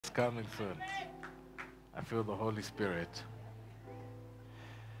It's coming soon. I feel the Holy Spirit.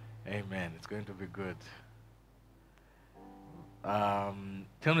 Amen. It's going to be good.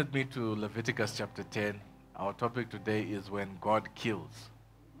 Turn with me to Leviticus chapter 10. Our topic today is when God kills.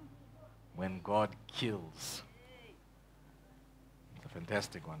 When God kills. It's a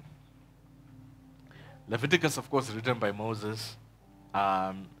fantastic one. Leviticus, of course, written by Moses.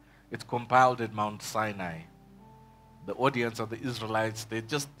 It's compiled at Mount Sinai. The audience of the Israelites, they've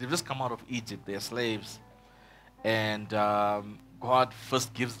just come out of Egypt. They're slaves. And God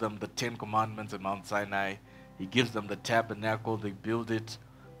first gives them the 10 commandments at Mount Sinai. He gives them the tabernacle. They build it.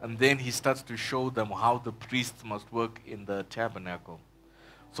 And then he starts to show them how the priests must work in the tabernacle.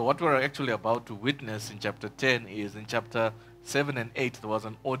 So what we're actually about to witness in chapter 10 is in chapter 7 and 8, there was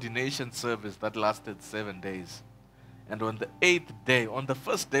an ordination service that lasted 7 days. And on the 8th day, on the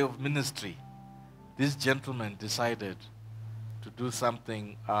first day of ministry, these gentlemen decided to do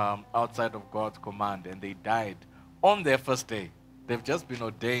something outside of God's command, and they died on their first day. They've just been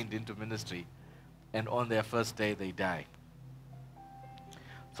ordained into ministry, and on their first day they die.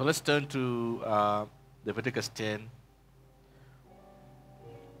 So let's turn to Leviticus 10.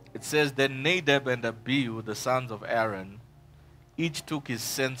 It says, Then Nadab and Abihu, the sons of Aaron, each took his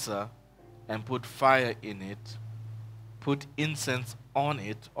censer and put fire in it, put incense on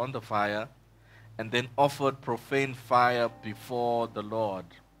it, on the fire, and then offered profane fire before the Lord,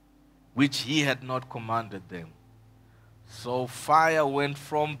 which he had not commanded them. So fire went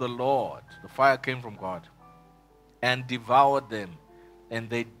from the Lord, the fire came from God, and devoured them, and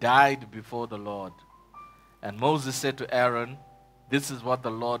they died before the Lord. And Moses said to Aaron, This is what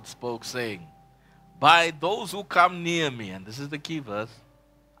the Lord spoke, saying, By those who come near me, and this is the key verse,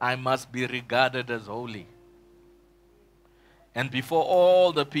 I must be regarded as holy. And before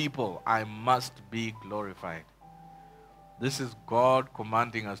all the people, I must be glorified. This is God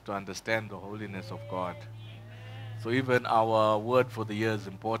commanding us to understand the holiness of God. So even our word for the year is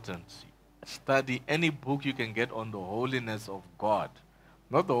important. Study any book you can get on the holiness of God.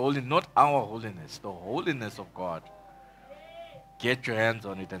 Not our holiness, the holiness of God. Get your hands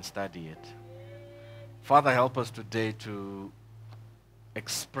on it and study it. Father, help us today to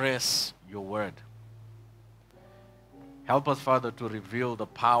express your word. Help us, Father, to reveal the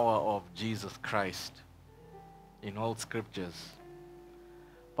power of Jesus Christ in all scriptures.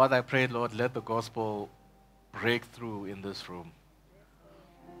 Father, I pray, Lord, let the gospel break through in this room.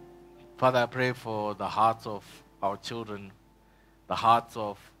 Father, I pray for the hearts of our children, the hearts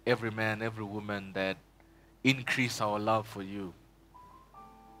of every man, every woman, that increase our love for you.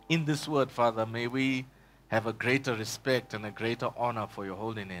 In this word, Father, may we have a greater respect and a greater honor for your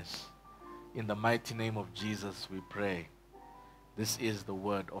holiness. In the mighty name of Jesus, we pray. This is the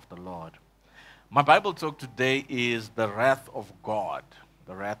word of the Lord. My Bible talk today is the wrath of God.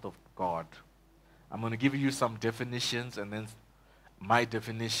 The wrath of God. I'm going to give you some definitions and then my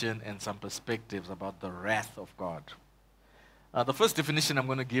definition and some perspectives about the wrath of God. The first definition I'm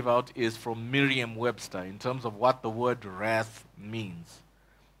going to give out is from Merriam-Webster in terms of what the word wrath means.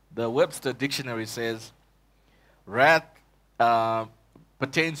 The Webster Dictionary says, wrath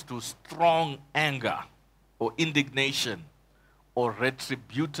pertains to strong anger or indignation or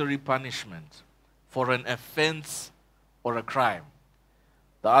retributory punishment for an offense or a crime.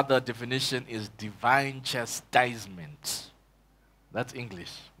 The other definition is divine chastisement. That's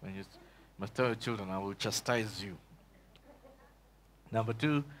English. When you must tell your children, I will chastise you. Number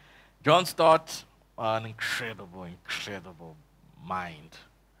 2, John Stott, an incredible mind,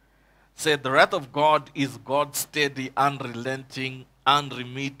 said the wrath of God is God's steady, unrelenting,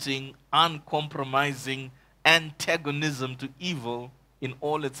 unremitting, uncompromising antagonism to evil in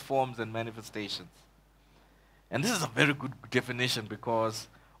all its forms and manifestations. And this is a very good definition because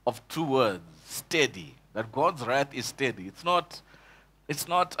of 2 words, steady. That God's wrath is steady. It's not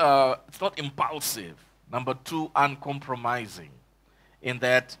impulsive. Number 2, uncompromising. In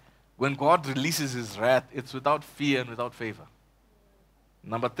that when God releases his wrath, it's without fear and without favor.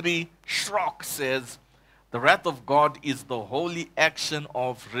 Number 3, Schrock says, the wrath of God is the holy action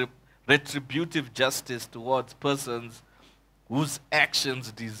of retributive justice towards persons whose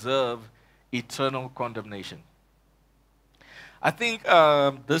actions deserve eternal condemnation. I think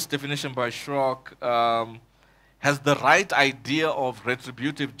this definition by Schrock has the right idea of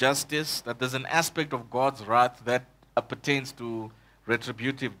retributive justice, that there's an aspect of God's wrath that pertains to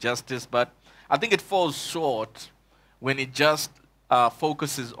retributive justice, but I think it falls short when it just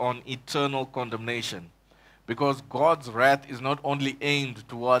focuses on eternal condemnation. Because God's wrath is not only aimed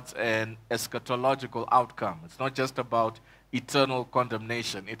towards an eschatological outcome. It's not just about eternal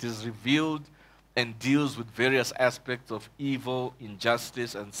condemnation. It is revealed and deals with various aspects of evil,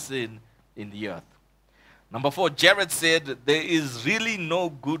 injustice, and sin in the earth. Number 4, Jared said there is really no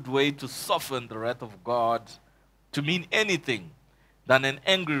good way to soften the wrath of God to mean anything than an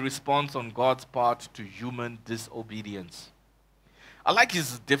angry response on God's part to human disobedience. I like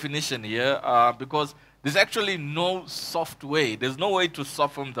his definition here because there's actually no soft way. There's no way to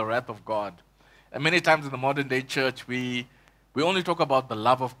soften the wrath of God. And many times in the modern day church, we only talk about the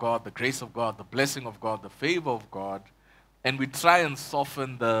love of God, the grace of God, the blessing of God, the favor of God, and we try and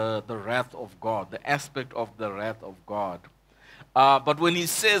soften the wrath of God, the aspect of the wrath of God. But when he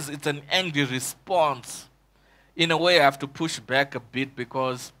says it's an angry response, in a way I have to push back a bit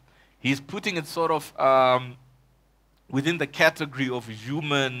because he's putting it sort of within the category of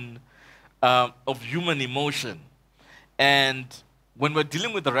human emotion. And when we're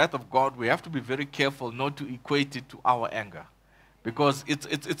dealing with the wrath of God, we have to be very careful not to equate it to our anger, because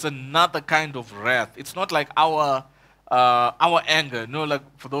it's another kind of wrath. It's not like our anger. Like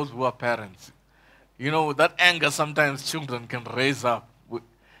for those who are parents, that anger sometimes children can raise up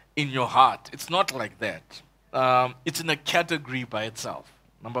in your heart. It's not like that. It's in a category by itself.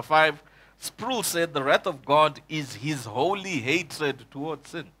 Number 5, Sproul said the wrath of God is his holy hatred towards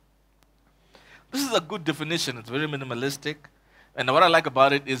sin. This is a good definition. It's very minimalistic. And what I like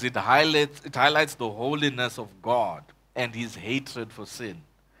about it is it highlights the holiness of God and his hatred for sin.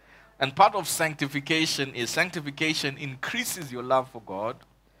 And part of sanctification increases your love for God.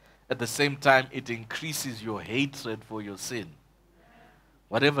 At the same time, it increases your hatred for your sin.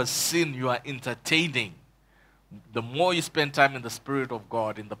 Whatever sin you are entertaining, the more you spend time in the Spirit of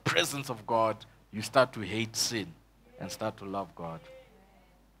God, in the presence of God, you start to hate sin and start to love God.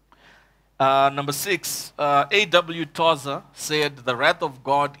 Number 6, A.W. Tozer said the wrath of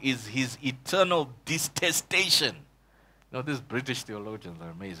God is his eternal detestation. These British theologians are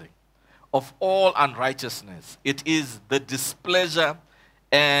amazing. Of all unrighteousness. It is the displeasure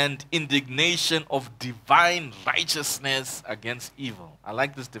and indignation of divine righteousness against evil. I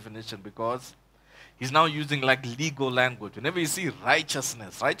like this definition because he's now using like legal language. Whenever you see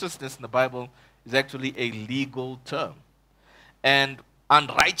righteousness in the Bible is actually a legal term. And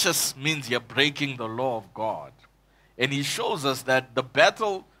unrighteous means you're breaking the law of God. And he shows us that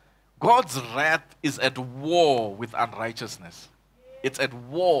God's wrath is at war with unrighteousness. It's at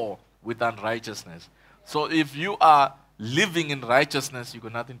war with unrighteousness. So if you are living in righteousness, you've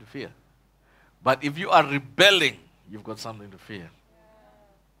got nothing to fear. But if you are rebelling, you've got something to fear.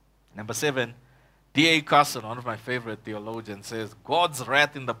 Number 7, D.A. Carson, one of my favorite theologians, says God's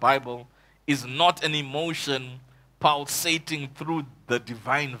wrath in the Bible is not an emotion pulsating through the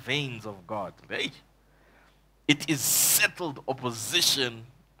divine veins of God. Right? It is settled opposition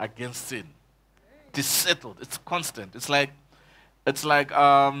against sin. It is settled. It's constant. It's like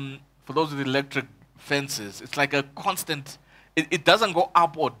for those with electric fences, it's like a constant. It doesn't go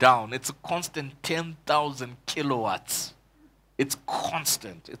up or down. It's a constant 10,000 kilowatts. It's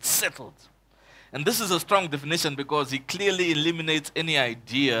constant. It's settled. And this is a strong definition because he clearly eliminates any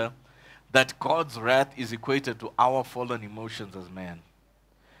idea that God's wrath is equated to our fallen emotions as man.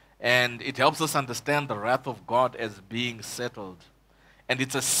 And it helps us understand the wrath of God as being settled. And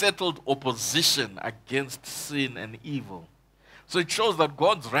it's a settled opposition against sin and evil. So it shows that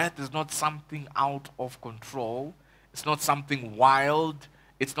God's wrath is not something out of control. It's not something wild.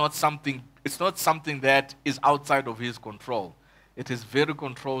 It's not something that is outside of his control. It is very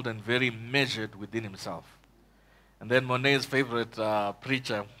controlled and very measured within himself. And then Monet's favorite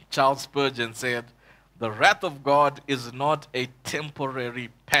preacher, Charles Spurgeon, said, the wrath of God is not a temporary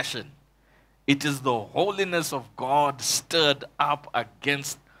passion. It is the holiness of God stirred up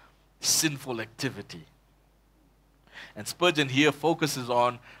against sinful activity. And Spurgeon here focuses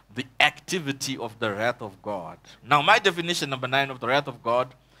on the activity of the wrath of God. Now, my definition, number 9, of the wrath of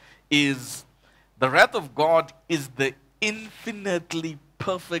God is the wrath of God is the infinitely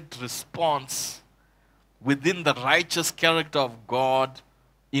perfect response within the righteous character of God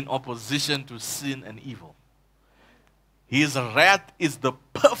in opposition to sin and evil. His wrath is the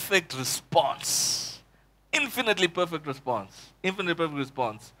perfect response, infinitely perfect response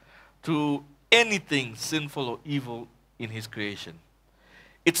to anything sinful or evil in his creation.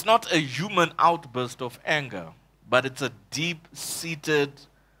 It's not a human outburst of anger, but it's a deep-seated,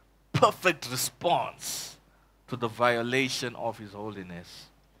 perfect response to the violation of his holiness.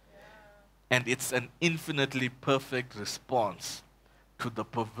 And it's an infinitely perfect response to the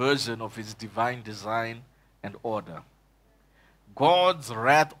perversion of his divine design and order. God's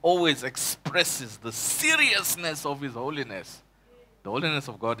wrath always expresses the seriousness of his holiness. The holiness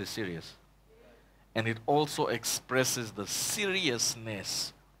of God is serious. And it also expresses the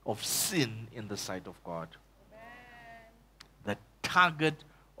seriousness of sin in the sight of God. The target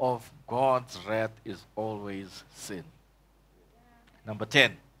of God's wrath is always sin. Number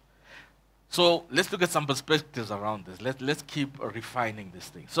 10. So let's look at some perspectives around this. Let's keep refining this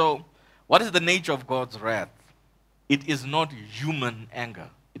thing. So what is the nature of God's wrath? It is not human anger.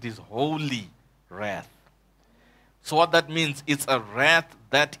 It is holy wrath. So what that means, it's a wrath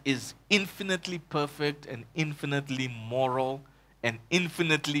that is infinitely perfect and infinitely moral and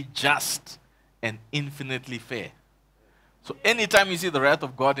infinitely just and infinitely fair. So anytime you see the wrath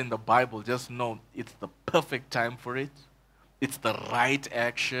of God in the Bible, just know it's the perfect time for it. It's the right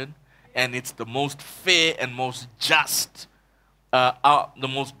action. And it's the most fair and most just, the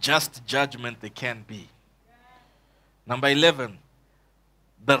most just judgment there can be. Number 11,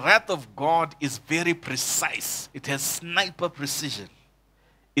 the wrath of God is very precise. It has sniper precision.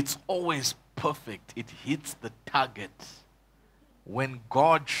 It's always perfect. It hits the target. When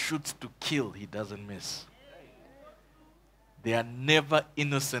God shoots to kill, he doesn't miss. There are never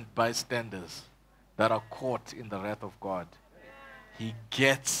innocent bystanders that are caught in the wrath of God. He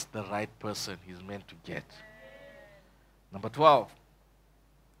gets the right person he's meant to get. Number 12,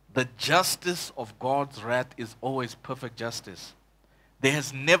 the justice of God's wrath is always perfect justice. There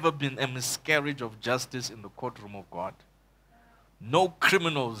has never been a miscarriage of justice in the courtroom of God. No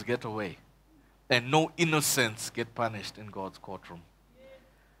criminals get away, and no innocents get punished in God's courtroom.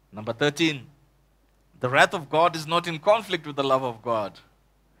 Number 13, the wrath of God is not in conflict with the love of God.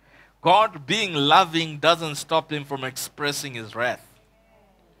 God being loving doesn't stop him from expressing his wrath.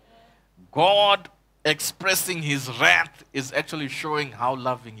 God expressing his wrath is actually showing how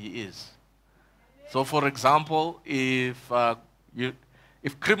loving he is. So for example, if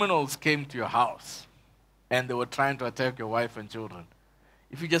criminals came to your house and they were trying to attack your wife and children,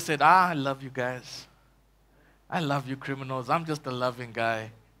 if you just said, I love you guys, I love you criminals, I'm just a loving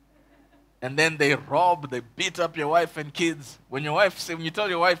guy, and then they rob, they beat up your wife and kids, when you tell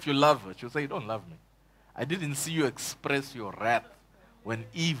your wife you love her, she'll say, you don't love me. I didn't see you express your wrath when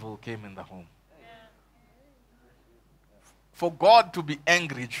evil came in the home. For God to be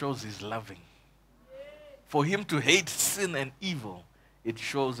angry, it shows he's loving. For him to hate sin and evil, it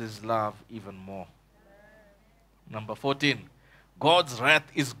shows his love even more. Number 14, God's wrath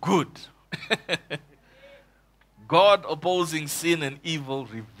is good. God opposing sin and evil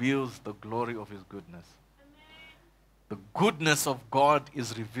reveals the glory of his goodness. The goodness of God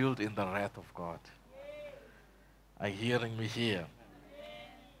is revealed in the wrath of God. Are you hearing me here?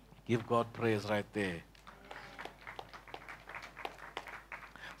 Give God praise right there.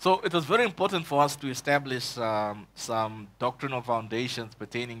 So it was very important for us to establish some doctrinal foundations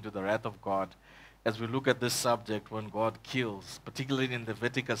pertaining to the wrath of God as we look at this subject when God kills, particularly in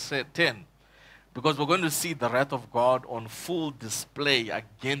Leviticus 10. Because we're going to see the wrath of God on full display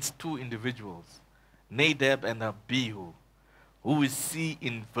against two individuals, Nadab and Abihu, who we see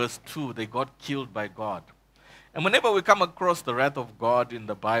in verse 2, they got killed by God. And whenever we come across the wrath of God in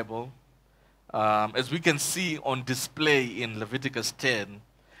the Bible, as we can see on display in Leviticus 10,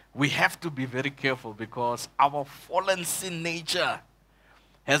 we have to be very careful because our fallen sin nature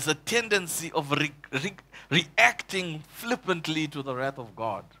has a tendency of reacting flippantly to the wrath of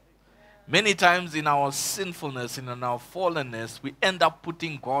God. Many times in our sinfulness and in our fallenness, we end up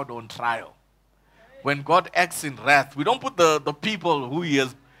putting God on trial. When God acts in wrath, we don't put the people who he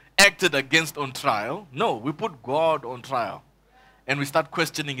has acted against on trial. No, we put God on trial. And we start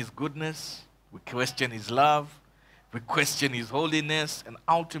questioning his goodness. We question his love. We question his holiness. And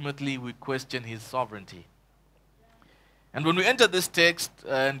ultimately, we question his sovereignty. And when we enter this text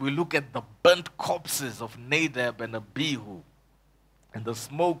and we look at the burnt corpses of Nadab and Abihu and the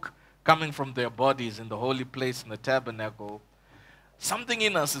smoke coming from their bodies in the holy place in the tabernacle, something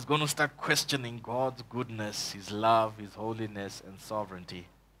in us is going to start questioning God's goodness, his love, his holiness, and sovereignty.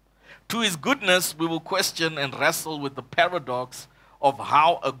 To his goodness, we will question and wrestle with the paradox of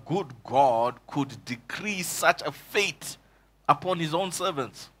how a good God could decree such a fate upon his own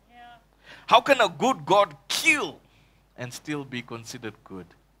servants. Yeah. How can a good God kill and still be considered good?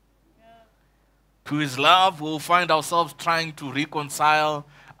 Yeah. To his love, we'll find ourselves trying to reconcile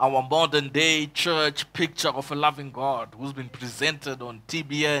our modern day church picture of a loving God who's been presented on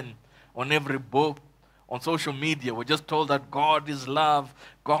TBN, on every book, on social media. We're just told that God is love,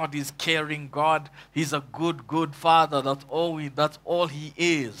 God is caring, God, he's a good, good father. That's all he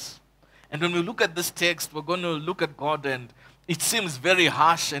is. And when we look at this text, we're going to look at God and it seems very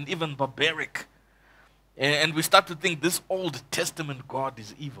harsh and even barbaric. And we start to think this Old Testament God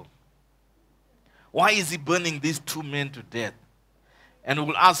is evil. Why is he burning these two men to death? And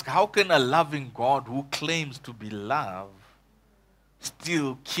we'll ask, how can a loving God who claims to be love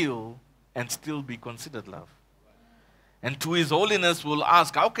still kill, and still be considered love. And to his holiness we'll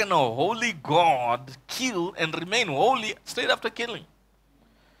ask, how can a holy God kill and remain holy straight after killing?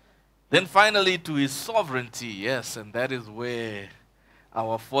 Then finally to his sovereignty, yes, and that is where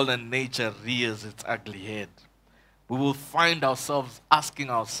our fallen nature rears its ugly head. We will find ourselves asking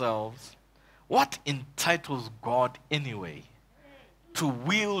ourselves, what entitles God anyway to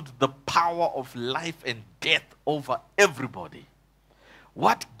wield the power of life and death over everybody?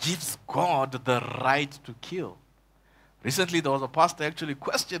 What gives God the right to kill? Recently there was a pastor actually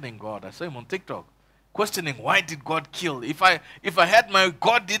questioning God. I saw him on TikTok, questioning, why did God kill? If I had my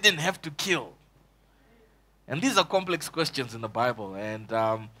God, didn't have to kill. And these are complex questions in the Bible, and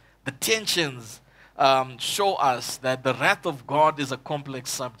the tensions show us that the wrath of God is a complex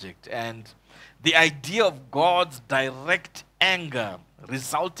subject, and the idea of God's direct anger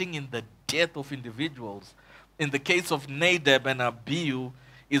resulting in the death of individuals, in the case of Nadab and Abihu,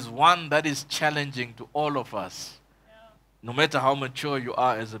 is one that is challenging to all of us, no matter how mature you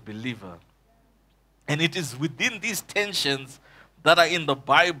are as a believer. And it is within these tensions that are in the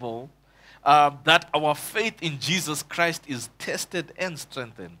Bible that our faith in Jesus Christ is tested and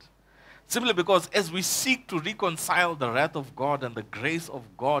strengthened. Simply because as we seek to reconcile the wrath of God and the grace of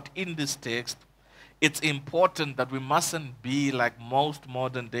God in this text, it's important that we mustn't be like most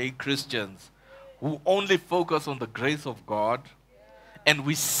modern day Christians who only focus on the grace of God, and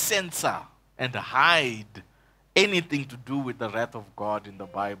we censor and hide anything to do with the wrath of God in the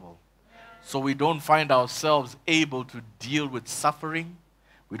Bible. So we don't find ourselves able to deal with suffering.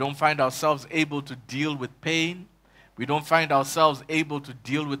 We don't find ourselves able to deal with pain. We don't find ourselves able to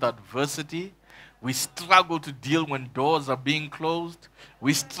deal with adversity. We struggle to deal when doors are being closed.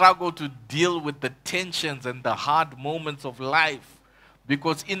 We struggle to deal with the tensions and the hard moments of life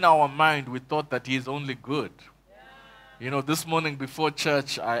because in our mind we thought that He is only good. You know, this morning before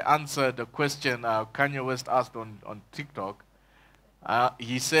church, I answered a question Kanye West asked on TikTok.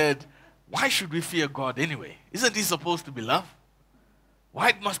 He said, why should we fear God anyway? Isn't He supposed to be love?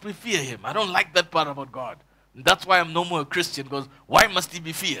 Why must we fear Him? I don't like that part about God. And that's why I'm no more a Christian, because why must He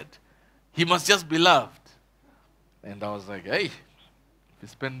be feared? He must just be loved. And I was like, hey, if you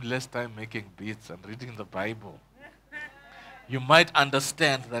spend less time making beats and reading the Bible, you might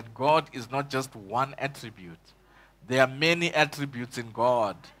understand that God is not just one attribute. There are many attributes in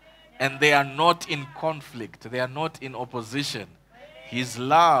God, and they are not in conflict. They are not in opposition. His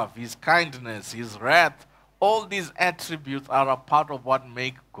love, His kindness, His wrath, all these attributes are a part of what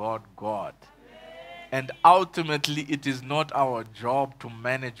make God God. And ultimately, it is not our job to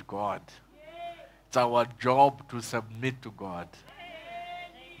manage God. It's our job to submit to God.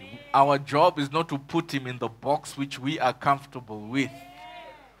 Our job is not to put Him in the box which we are comfortable with.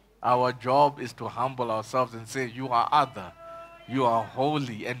 Our job is to humble ourselves and say, you are other, you are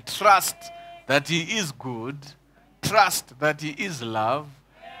holy, and trust that He is good, trust that He is love,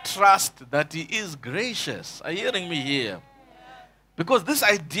 trust that He is gracious. Are you hearing me here? Because this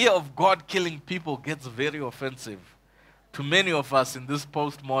idea of God killing people gets very offensive to many of us in this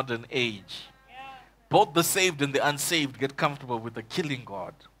postmodern age. Both the saved and the unsaved get comfortable with the killing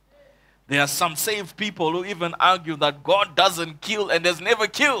God. There are some saved people who even argue that God doesn't kill and has never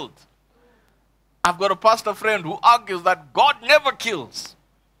killed. I've got a pastor friend who argues that God never kills.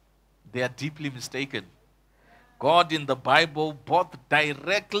 They are deeply mistaken. God in the Bible both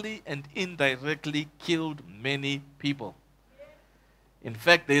directly and indirectly killed many people. In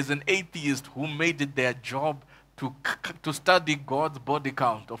fact, there is an atheist who made it their job to study God's body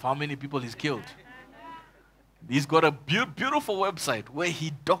count of how many people He's killed. He's got a beautiful website where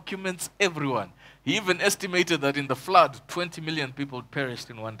he documents everyone. He even estimated that in the flood, 20 million people perished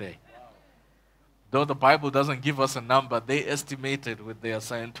in one day. Though the Bible doesn't give us a number, they estimated with their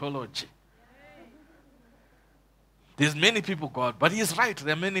Scientology. There's many people God, but he's right.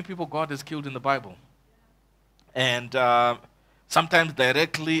 There are many people God has killed in the Bible. And sometimes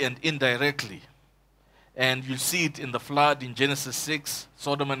directly and indirectly. And you see it in the flood in Genesis 6,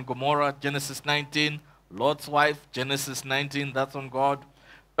 Sodom and Gomorrah, Genesis 19, Lot's wife, Genesis 19, that's on God.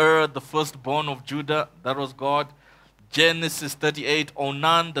 The firstborn of Judah, that was God. Genesis 38,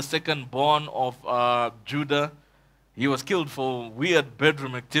 Onan, the secondborn of Judah, he was killed for weird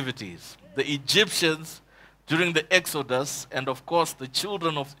bedroom activities. The Egyptians, during the Exodus, and of course the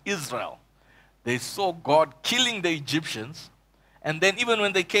children of Israel, they saw God killing the Egyptians, and then even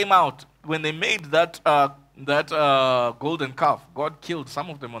when they came out, when they made that golden calf, God killed some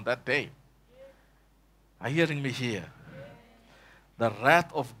of them on that day. Are you hearing me here? The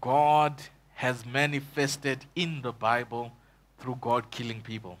wrath of God has manifested in the Bible through God killing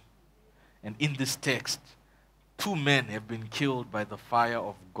people. And in this text, 2 men have been killed by the fire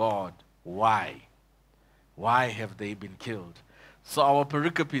of God. Why? Why have they been killed? So our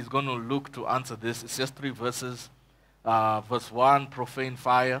pericope is going to look to answer this. It's just 3 verses. Verse 1, profane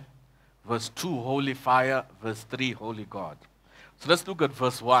fire. Verse 2, holy fire. Verse 3, holy God. So let's look at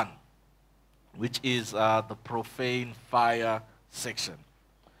verse 1, which is the profane fire section.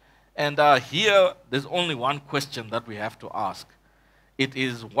 And here, there's only one question that we have to ask. It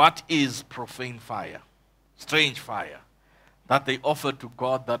is, what is profane fire? Strange fire that they offered to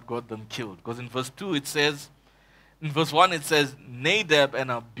God that got them killed. Because in verse 2 it says, in verse 1 it says, Nadab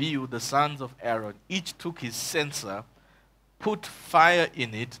and Abihu, the sons of Aaron, each took his censer, put fire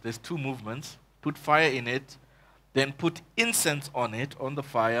in it. There's 2 movements. Put fire in it, then put incense on it, on the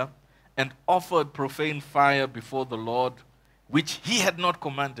fire, and offered profane fire before the Lord, which he had not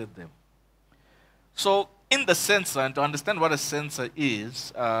commanded them. So in the censer, and to understand what a censer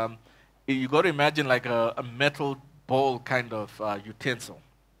is, you got to imagine like a metal bowl kind of utensil.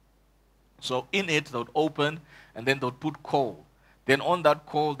 So in it, they would open, and then they would put coal. Then on that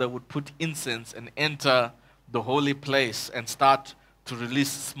coal, they would put incense and enter the holy place and start to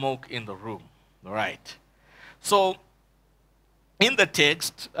release smoke in the room. All right. So in the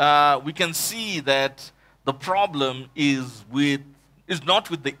text, we can see that the problem is not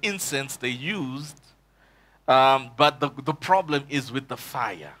with the incense they used, but the problem is with the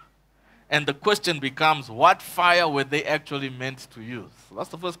fire. And the question becomes, what fire were they actually meant to use? So that's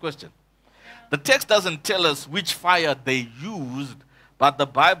the first question. The text doesn't tell us which fire they used, but the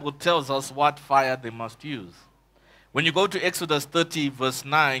Bible tells us what fire they must use. When you go to Exodus 30, verse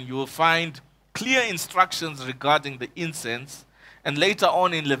 9, you will find clear instructions regarding the incense. And later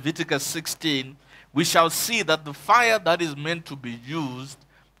on in Leviticus 16, we shall see that the fire that is meant to be used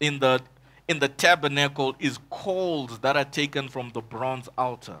in the tabernacle is coals that are taken from the bronze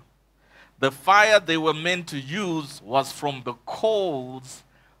altar. The fire they were meant to use was from the coals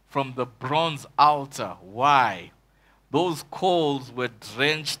from the bronze altar. Why? Those coals were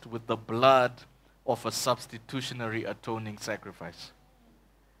drenched with the blood of a substitutionary atoning sacrifice.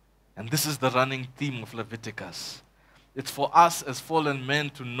 And this is the running theme of Leviticus. It's for us as fallen men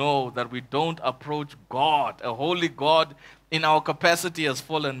to know that we don't approach God, a holy God, in our capacity as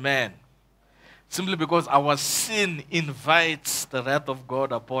fallen men, simply because our sin invites the wrath of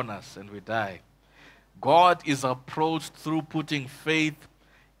God upon us and we die. God is approached through putting faith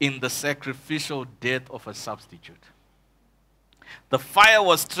in the sacrificial death of a substitute. The fire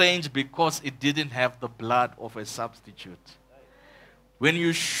was strange because it didn't have the blood of a substitute. When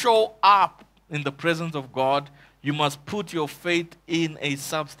you show up in the presence of God, you must put your faith in a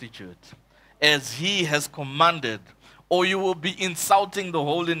substitute, as he has commanded, or you will be insulting the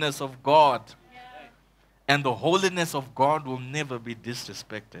holiness of God. And the holiness of God will never be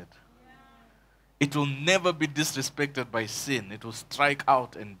disrespected. It will never be disrespected by sin. It will strike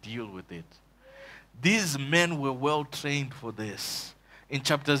out and deal with it. These men were well trained for this. In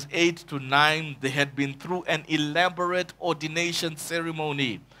chapters 8 to 9, they had been through an elaborate ordination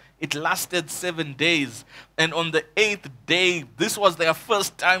ceremony. It lasted 7 days. And on the 8th day, this was their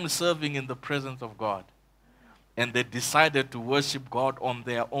first time serving in the presence of God. And they decided to worship God on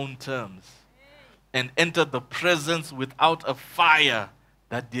their own terms and enter the presence without a fire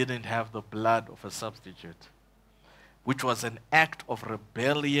that didn't have the blood of a substitute, which was an act of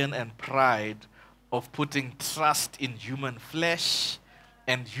rebellion and pride, of putting trust in human flesh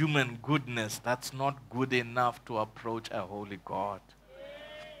and human goodness that's not good enough to approach a holy God.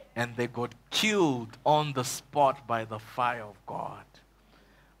 And they got killed on the spot by the fire of God.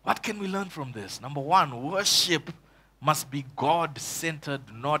 What can we learn from this? Number one, worship must be God-centered,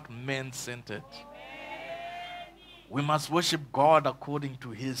 not man-centered. We must worship God according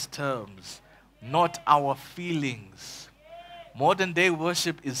to his terms, not our feelings. Modern day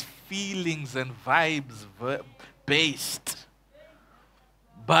worship is feelings and vibes based.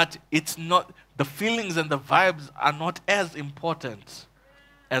 But it's not, the feelings and the vibes are not as important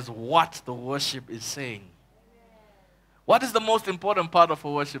as what the worship is saying. What is the most important part of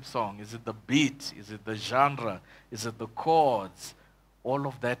a worship song? Is it the beat? Is it the genre? Is it the chords? All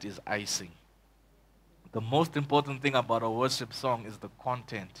of that is icing. The most important thing about a worship song is the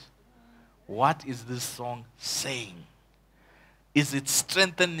content. What is this song saying? Is it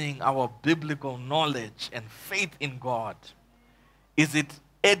strengthening our biblical knowledge and faith in God? Is it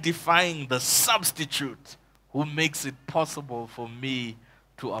edifying the substitute who makes it possible for me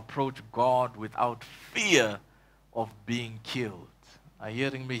to approach God without fear of being killed? Are you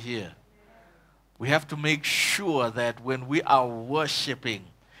hearing me here? We have to make sure that when we are worshiping,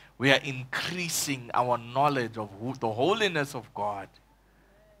 we are increasing our knowledge of the holiness of God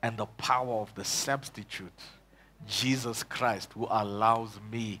and the power of the substitute, Jesus Christ who allows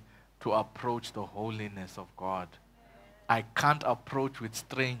me to approach the holiness of God. I can't approach with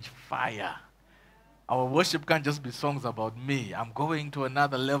strange fire. Our worship can't just be songs about me. I'm going to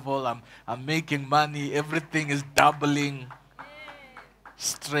another level. I'm making money. Everything is doubling.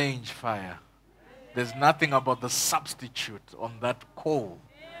 Strange fire. There's nothing about the substitute on that coal.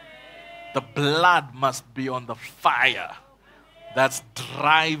 The blood must be on the fire that's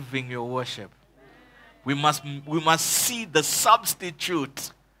driving your worship. We must see the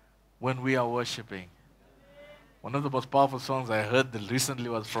substitute when we are worshiping. One of the most powerful songs I heard recently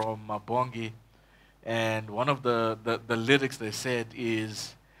was from Bongi. And one of the lyrics they said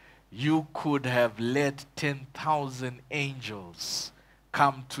is, you could have let 10,000 angels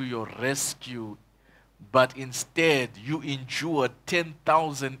come to your rescue, but instead you endured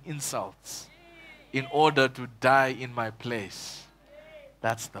 10,000 insults in order to die in my place.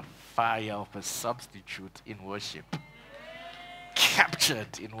 That's the fire of a substitute in worship.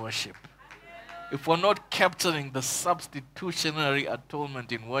 Captured in worship. If we're not capturing the substitutionary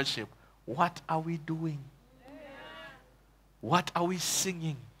atonement in worship, what are we doing? What are we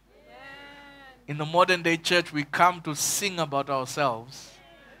singing? In the modern day church, we come to sing about ourselves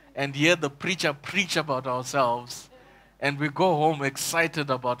and hear the preacher preach about ourselves, and we go home excited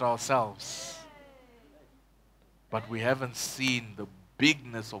about ourselves. But we haven't seen the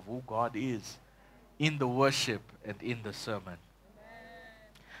bigness of who God is in the worship and in the sermon.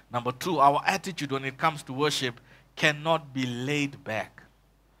 Number two, our attitude when it comes to worship cannot be laid back.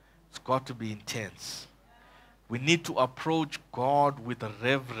 It's got to be intense. We need to approach God with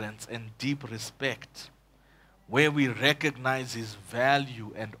reverence and deep respect, where we recognize His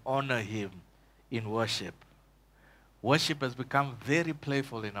value and honor Him in worship. Worship has become very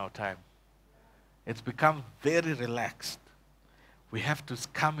playful in our time. It's become very relaxed. We have to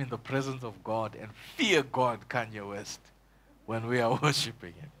come in the presence of God and fear God, Kanye West, when we are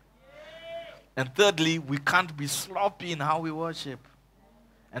worshiping Him. And thirdly, we can't be sloppy in how we worship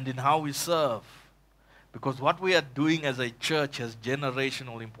and in how we serve, because what we are doing as a church has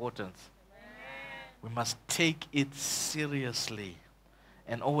generational importance. We must take it seriously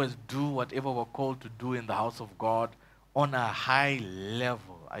and always do whatever we're called to do in the house of God on a high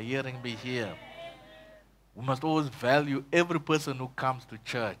level. Are you hearing me here? We must always value every person who comes to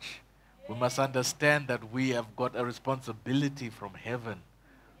church. We must understand that we have got a responsibility from heaven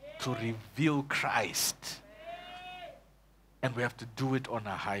to reveal Christ. And we have to do it on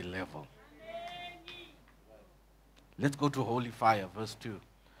a high level. Let's go to holy fire, verse 2.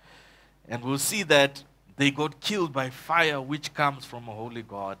 And we'll see that they got killed by fire which comes from a holy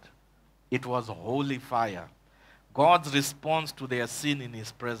God. It was holy fire. God's response to their sin in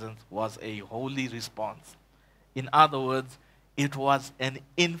His presence was a holy response. In other words, it was an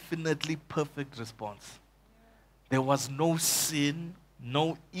infinitely perfect response. There was no sin,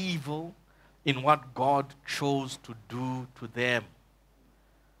 no evil in what God chose to do to them.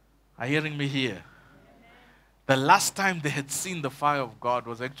 Are you hearing me here? The last time they had seen the fire of God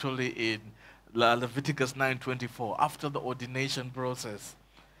was actually in Leviticus 9:24, after the ordination process.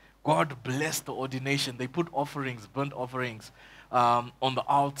 God blessed the ordination. They put offerings, burnt offerings, on the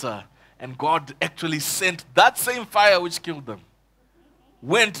altar. And God actually sent that same fire which killed them,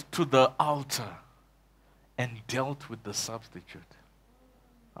 went to the altar and dealt with the substitute.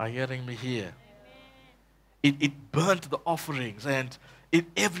 Are you hearing me here? It burnt the offerings, and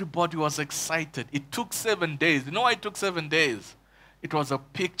everybody was excited. It took 7 days. You know why it took 7 days? It was a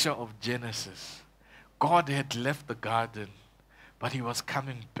picture of Genesis. God had left the garden, but He was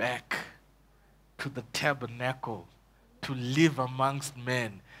coming back to the tabernacle to live amongst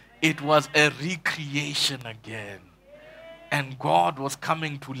men. It was a recreation again. And God was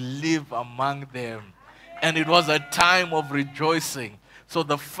coming to live among them. And it was a time of rejoicing. So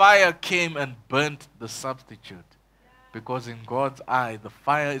the fire came and burnt the substitute. Because in God's eye, the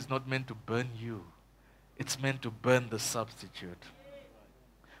fire is not meant to burn you. It's meant to burn the substitute.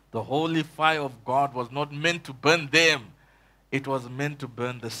 The holy fire of God was not meant to burn them. It was meant to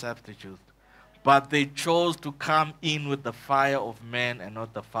burn the substitute. But they chose to come in with the fire of man and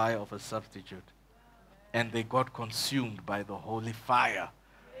not the fire of a substitute. And they got consumed by the holy fire.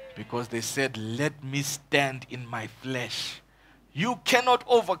 Because they said, let me stand in my flesh. You cannot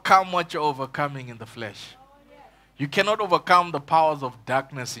overcome what you're overcoming in the flesh. You cannot overcome the powers of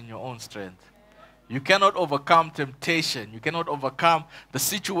darkness in your own strength. You cannot overcome temptation. You cannot overcome the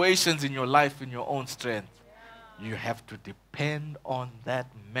situations in your life in your own strength. You have to depend on that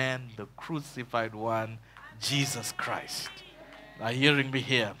man, the crucified one, Jesus Christ. Are you hearing me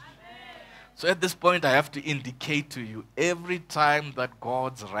here? So at this point, I have to indicate to you, every time that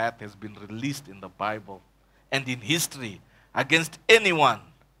God's wrath has been released in the Bible, and in history against anyone,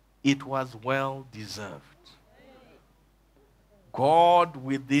 it was well deserved. God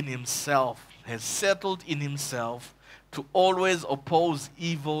within himself has settled in himself to always oppose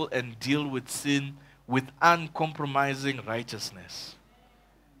evil and deal with sin with uncompromising righteousness.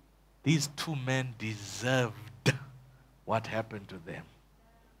 These two men deserved what happened to them.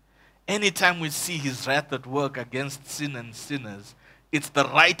 Anytime we see his wrath at work against sin and sinners, it's the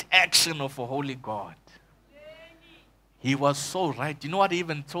right action of a holy God. He was so right. You know what he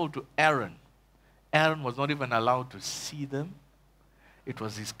even told to Aaron? Aaron was not even allowed to see them. It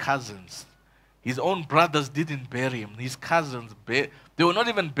was his cousins. His own brothers didn't bury him. His cousins, they were not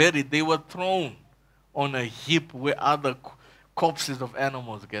even buried. They were thrown on a heap where other corpses of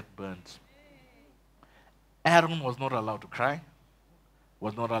animals get burnt. Aaron was not allowed to cry,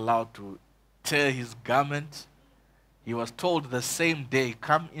 was not allowed to tear his garment. He was told the same day,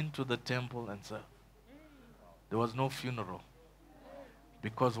 come into the temple and serve. There was no funeral.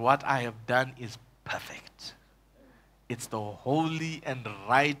 Because what I have done is perfect. It's the holy and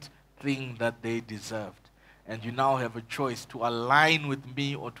right thing that they deserved. And you now have a choice to align with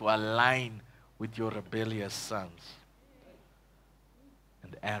me or to align with your rebellious sons.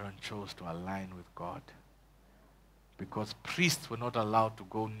 And Aaron chose to align with God. Because priests were not allowed to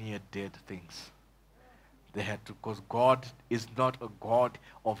go near dead things. They had to, because God is not a God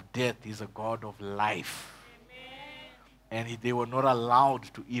of death, he's a God of life. Amen. And they were not allowed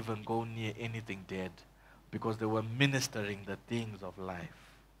to even go near anything dead because they were ministering the things of life.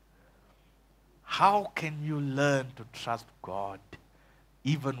 How can you learn to trust God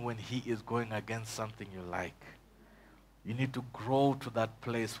even when he is going against something you like? You need to grow to that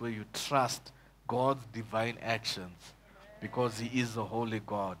place where you trust God's divine actions because he is the holy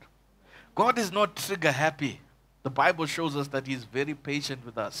God. God is not trigger happy. The Bible shows us that he is very patient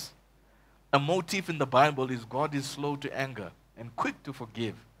with us. A motif in the Bible is God is slow to anger and quick to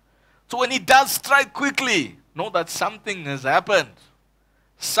forgive. So when he does strike quickly, know that something has happened.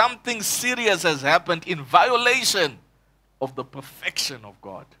 Something serious has happened in violation of the perfection of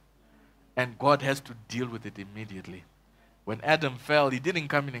God. And God has to deal with it immediately. When Adam fell, he didn't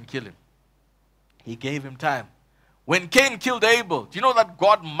come in and kill him. He gave him time. When Cain killed Abel, do you know that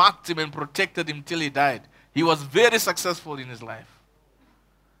God marked him and protected him till he died? He was very successful in his life.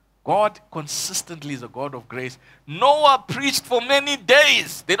 God consistently is a God of grace. Noah preached for many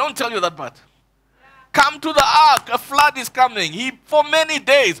days. They don't tell you that part. Come to the ark, a flood is coming. For many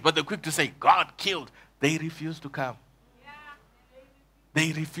days, but they're quick to say, God killed. They refuse to come.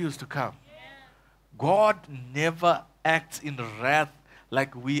 They refuse to come. God never acts in wrath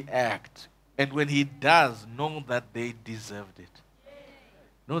like we act. And when he does, know that they deserved it.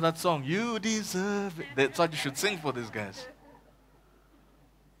 Know that song, you deserve it. That's what you should sing for these guys.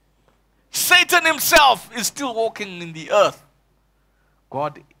 Satan himself is still walking in the earth.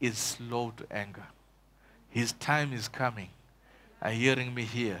 God is slow to anger. His time is coming. Are you hearing me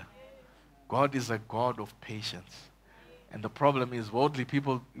here? God is a God of patience. And the problem is worldly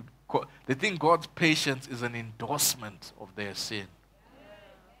people, they think God's patience is an endorsement of their sin.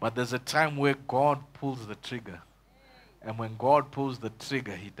 But there's a time where God pulls the trigger. And when God pulls the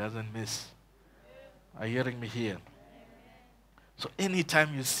trigger, he doesn't miss. Are you hearing me here? So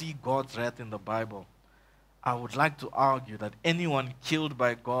anytime you see God's wrath in the Bible, I would like to argue that anyone killed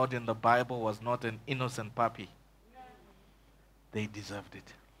by God in the Bible was not an innocent puppy. They deserved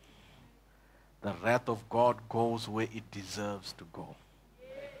it. The wrath of God goes where it deserves to go.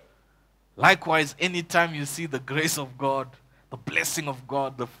 Likewise, anytime you see the grace of God, the blessing of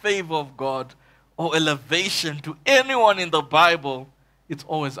God, the favor of God, or elevation to anyone in the Bible, it's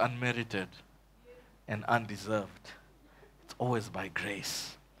always unmerited and undeserved. It's always by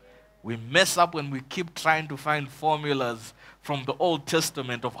grace. We mess up when we keep trying to find formulas from the Old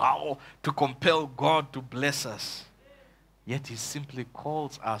Testament of how to compel God to bless us. Yet he simply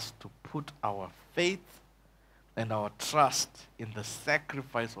calls us to put our faith and our trust in the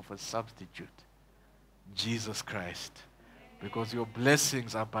sacrifice of a substitute, Jesus Christ. Because your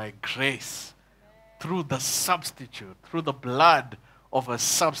blessings are by grace. Through the substitute, through the blood of a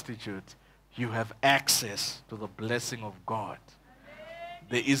substitute, you have access to the blessing of God.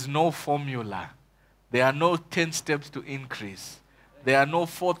 There is no formula. There are no 10 steps to increase. There are no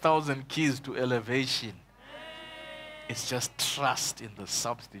 4,000 keys to elevation. It's just trust in the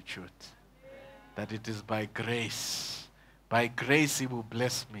substitute. That it is by grace. By grace he will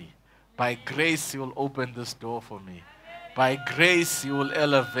bless me. By grace he will open this door for me. By grace he will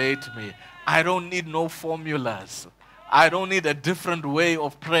elevate me. I don't need no formulas. I don't need a different way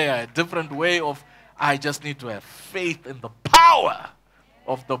of prayer, a different way of... I just need to have faith in the power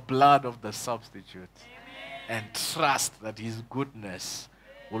of the blood of the substitute. and trust that his goodness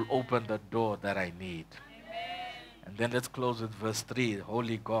will open the door that I need. And then let's close with verse 3,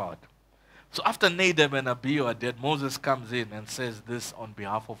 Holy God. So after Nadab and Abihu are dead, Moses comes in and says this on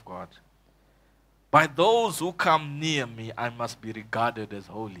behalf of God. By those who come near me, I must be regarded as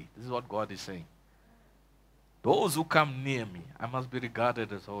holy. This is what God is saying. Those who come near me, I must be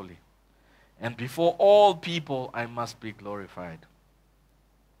regarded as holy. And before all people, I must be glorified.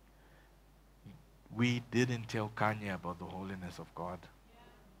 We didn't tell Kanye about the holiness of God.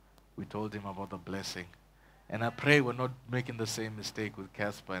 We told him about the blessing. And I pray we're not making the same mistake with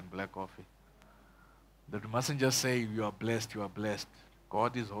Casper and Black Coffee. That we mustn't just say, you are blessed, you are blessed.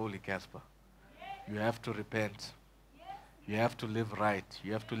 God is holy, Casper. You have to repent. You have to live right.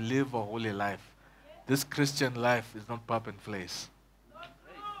 You have to live a holy life. This Christian life is not pap and flesh.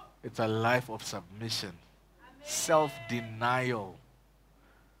 It's a life of submission, self-denial,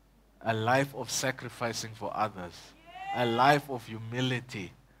 a life of sacrificing for others, a life of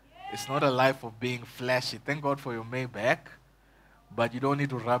humility. It's not a life of being flashy. Thank God for your Maybach, but you don't need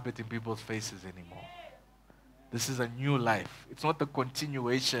to rub it in people's faces anymore. This is a new life. It's not the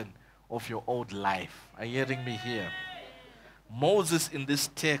continuation of your old life. Are you hearing me here? Moses in this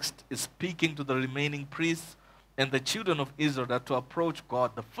text is speaking to the remaining priests and the children of Israel that to approach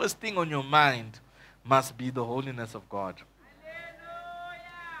God, the first thing on your mind must be the holiness of God.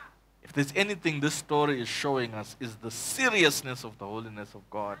 If there's anything this story is showing us, is the seriousness of the holiness of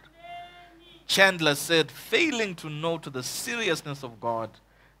God. Chandler said, failing to note the seriousness of God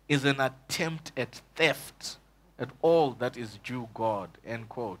is an attempt at theft at all that is due God, end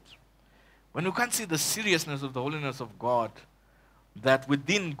quote. When you can't see the seriousness of the holiness of God, that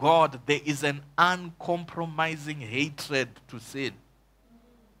within God there is an uncompromising hatred to sin.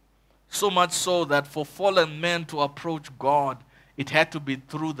 So much so that for fallen men to approach God, it had to be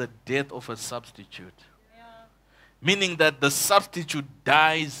through the death of a substitute. Yeah. Meaning that the substitute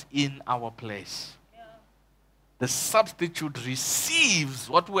dies in our place. Yeah. The substitute receives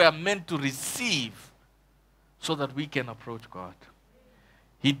what we are meant to receive so that we can approach God.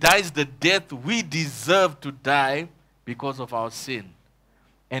 He dies the death we deserve to die because of our sin.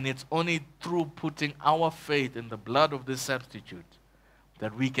 And it's only through putting our faith in the blood of this substitute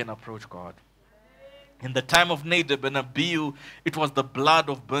that we can approach God. In the time of Nadab and Abihu, it was the blood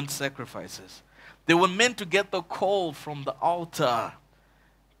of burnt sacrifices. They were meant to get the coal from the altar.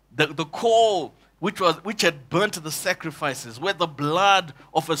 The coal which had burnt the sacrifices, where the blood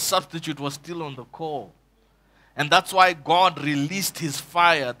of a substitute was still on the coal. And that's why God released his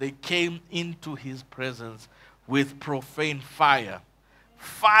fire. They came into his presence with profane fire.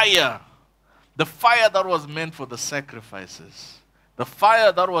 Fire. The fire that was meant for the sacrifices. The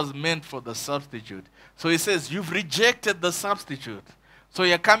fire that was meant for the substitute. So he says, you've rejected the substitute. So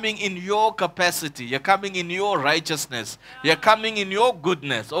you're coming in your capacity. You're coming in your righteousness. You're coming in your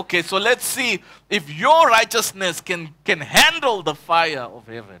goodness. Okay, so let's see if your righteousness can handle the fire of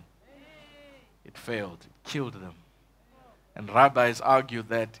heaven. It failed. It killed them. And rabbis argue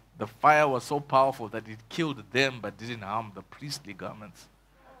that the fire was so powerful that it killed them but didn't harm the priestly garments.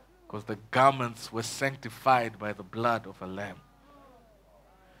 Because the garments were sanctified by the blood of a lamb.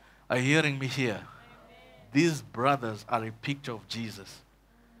 Are you hearing me here? These brothers are a picture of Jesus.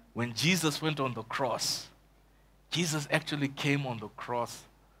 When Jesus went on the cross, Jesus actually came on the cross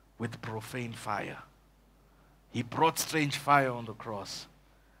with profane fire. He brought strange fire on the cross.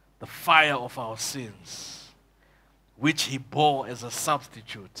 The fire of our sins, which he bore as a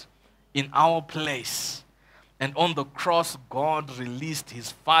substitute in our place. And on the cross, God released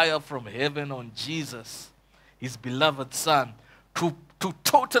his fire from heaven on Jesus, his beloved Son, to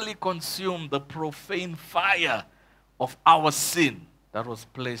totally consume the profane fire of our sin that was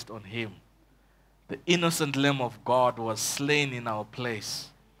placed on him. The innocent Lamb of God was slain in our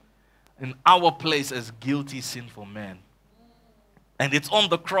place as guilty, sinful men. And it's on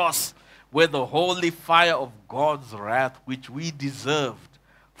the cross where the holy fire of God's wrath, which we deserved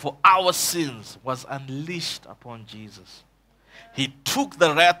for our sins, was unleashed upon Jesus. He took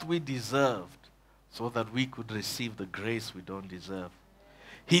the wrath we deserved so that we could receive the grace we don't deserve.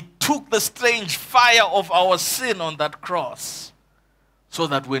 He took the strange fire of our sin on that cross so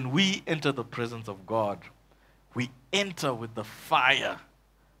that when we enter the presence of God, we enter with the fire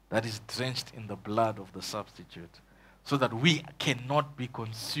that is drenched in the blood of the substitute, so that we cannot be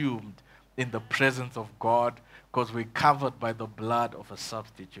consumed in the presence of God because we're covered by the blood of a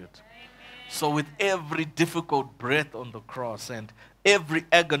substitute. So with every difficult breath on the cross and every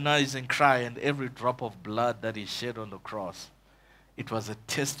agonizing cry and every drop of blood that is shed on the cross, it was a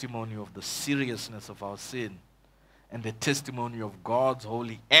testimony of the seriousness of our sin and a testimony of God's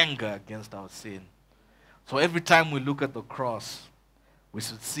holy anger against our sin. So every time we look at the cross, we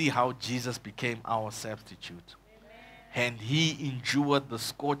should see how Jesus became our substitute. And he endured the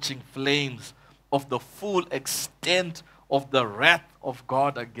scorching flames of the full extent of the wrath of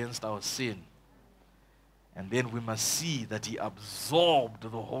God against our sin. And then we must see that he absorbed the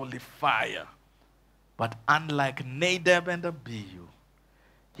holy fire. But unlike Nadab and Abihu,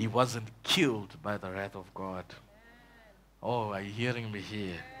 he wasn't killed by the wrath of God. Oh, are you hearing me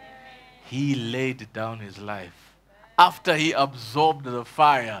here? He laid down his life. After he absorbed the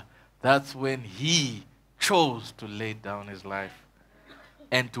fire, that's when he chose to lay down his life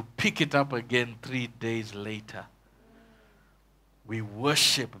and to pick it up again 3 days later. We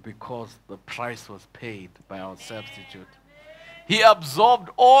worship because the price was paid by our substitute. He absorbed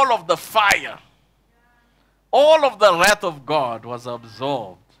all of the fire. All of the wrath of God was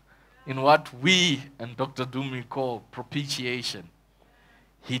absorbed in what we and Dr. Dumi call propitiation.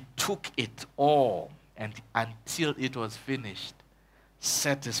 He took it all and until it was finished,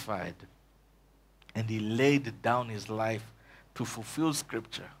 satisfied. And he laid down his life to fulfill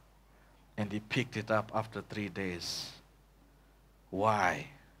Scripture. And he picked it up after 3 days. Why?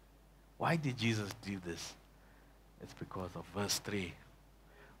 Why did Jesus do this? It's because of verse 3.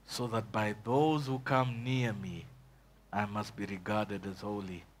 So that by those who come near me, I must be regarded as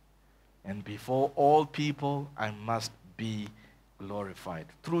holy. And before all people, I must be glorified.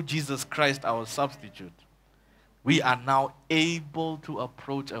 Through Jesus Christ, our substitute, we are now able to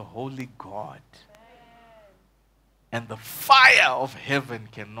approach a holy God. And the fire of heaven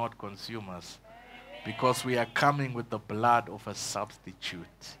cannot consume us because we are coming with the blood of a substitute.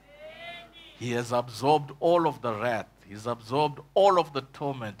 He has absorbed all of the wrath. He's absorbed all of the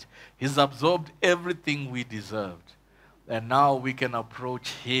torment. He's absorbed everything we deserved. And now we can approach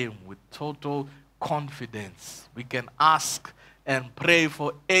him with total confidence. We can ask and pray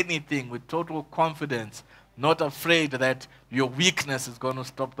for anything with total confidence, not afraid that your weakness is going to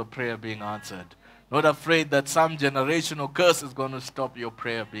stop the prayer being answered. Not afraid that some generational curse is going to stop your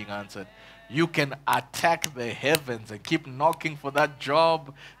prayer being answered. You can attack the heavens and keep knocking for that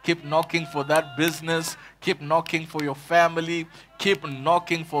job, keep knocking for that business, keep knocking for your family, keep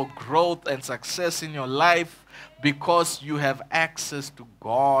knocking for growth and success in your life because you have access to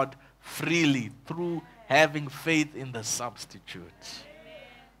God freely through having faith in the substitute.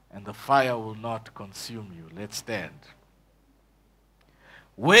 And the fire will not consume you. Let's stand.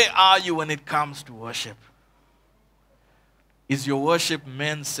 Where are you when it comes to worship? Is your worship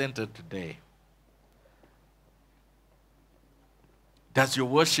man-centered today? Does your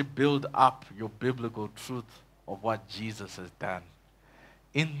worship build up your biblical truth of what Jesus has done?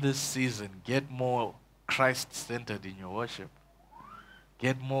 In this season, get more Christ-centered in your worship.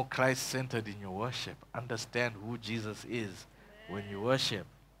 Get more Christ-centered in your worship. Understand who Jesus is when you worship.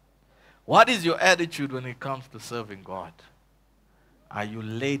 What is your attitude when it comes to serving God? Are you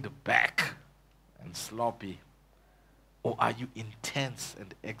laid back and sloppy? Or are you intense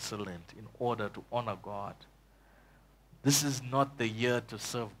and excellent in order to honor God? This is not the year to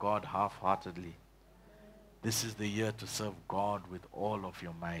serve God half-heartedly. This is the year to serve God with all of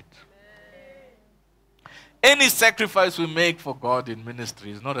your might. Any sacrifice we make for God in ministry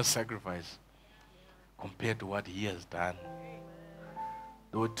is not a sacrifice compared to what he has done.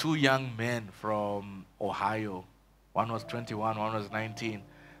 There were 2 young men from Ohio. One was 21, one was 19.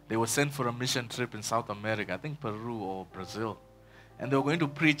 They were sent for a mission trip in South America, I think Peru or Brazil. And they were going to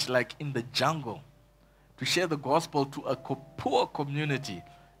preach like in the jungle to share the gospel to a poor community.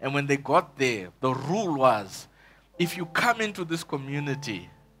 And when they got there, the rule was, if you come into this community,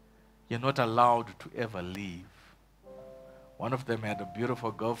 you're not allowed to ever leave. One of them had a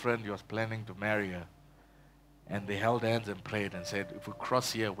beautiful girlfriend. He was planning to marry her. And they held hands and prayed and said, if we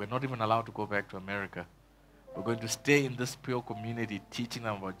cross here, we're not even allowed to go back to America. We're going to stay in this poor community teaching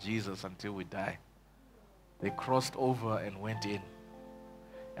them about Jesus until we die. They crossed over and went in.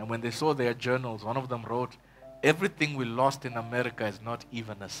 And when they saw their journals, one of them wrote, everything we lost in America is not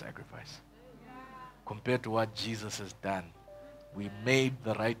even a sacrifice compared to what Jesus has done. We made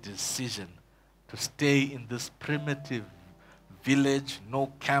the right decision to stay in this primitive village,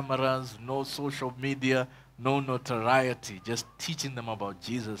 no cameras, no social media, no notoriety, just teaching them about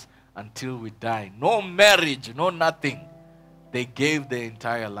Jesus until we die. No marriage, no nothing. They gave their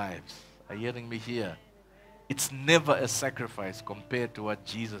entire lives. Are you hearing me here? It's never a sacrifice compared to what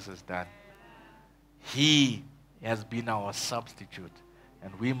Jesus has done. He has been our substitute,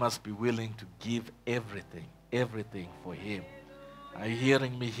 and we must be willing to give everything for him. Are you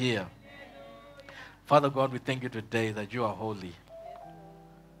hearing me here? Father God, we thank you today that you are holy.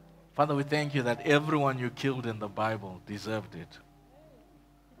 Father, we thank you that everyone you killed in the Bible deserved it.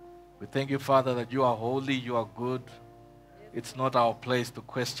 We thank you, Father, that you are holy, you are good. It's not our place to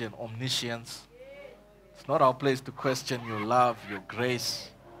question omniscience. It's not our place to question your love, your grace.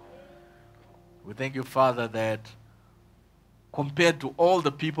 We thank you, Father, that compared to all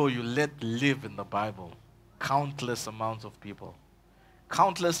the people you let live in the Bible, countless amounts of people,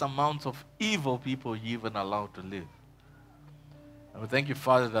 countless amounts of evil people you even allowed to live. And we thank you,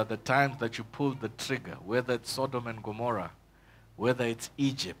 Father, that the times that you pulled the trigger, whether it's Sodom and Gomorrah, whether it's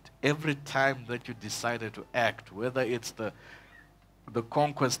Egypt, every time that you decided to act, whether it's the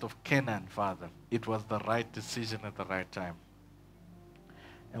conquest of Canaan, Father, it was the right decision at the right time.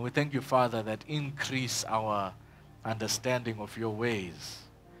 And we thank you, Father, that increase our understanding of your ways,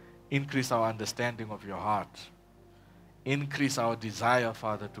 increase our understanding of your heart, increase our desire,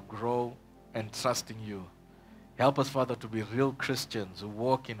 Father, to grow and trust in you. Help us, Father, to be real Christians who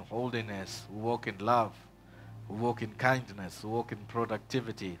walk in holiness, who walk in love, who walk in kindness, who walk in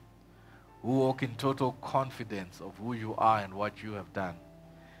productivity, who walk in total confidence of who you are and what you have done.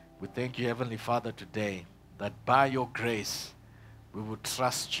 We thank you, Heavenly Father, today that by your grace we will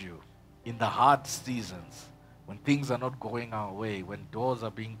trust you in the hard seasons, when things are not going our way, when doors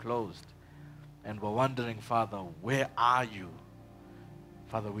are being closed, and we're wondering, Father, where are you?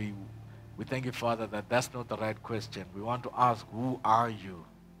 Father, we thank you, Father, that that's not the right question. We want to ask, who are you?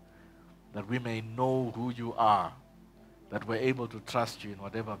 That we may know who you are, that we're able to trust you in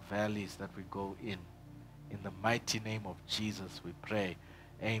whatever valleys that we go in. In the mighty name of Jesus we pray.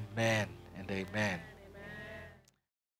 Amen and amen.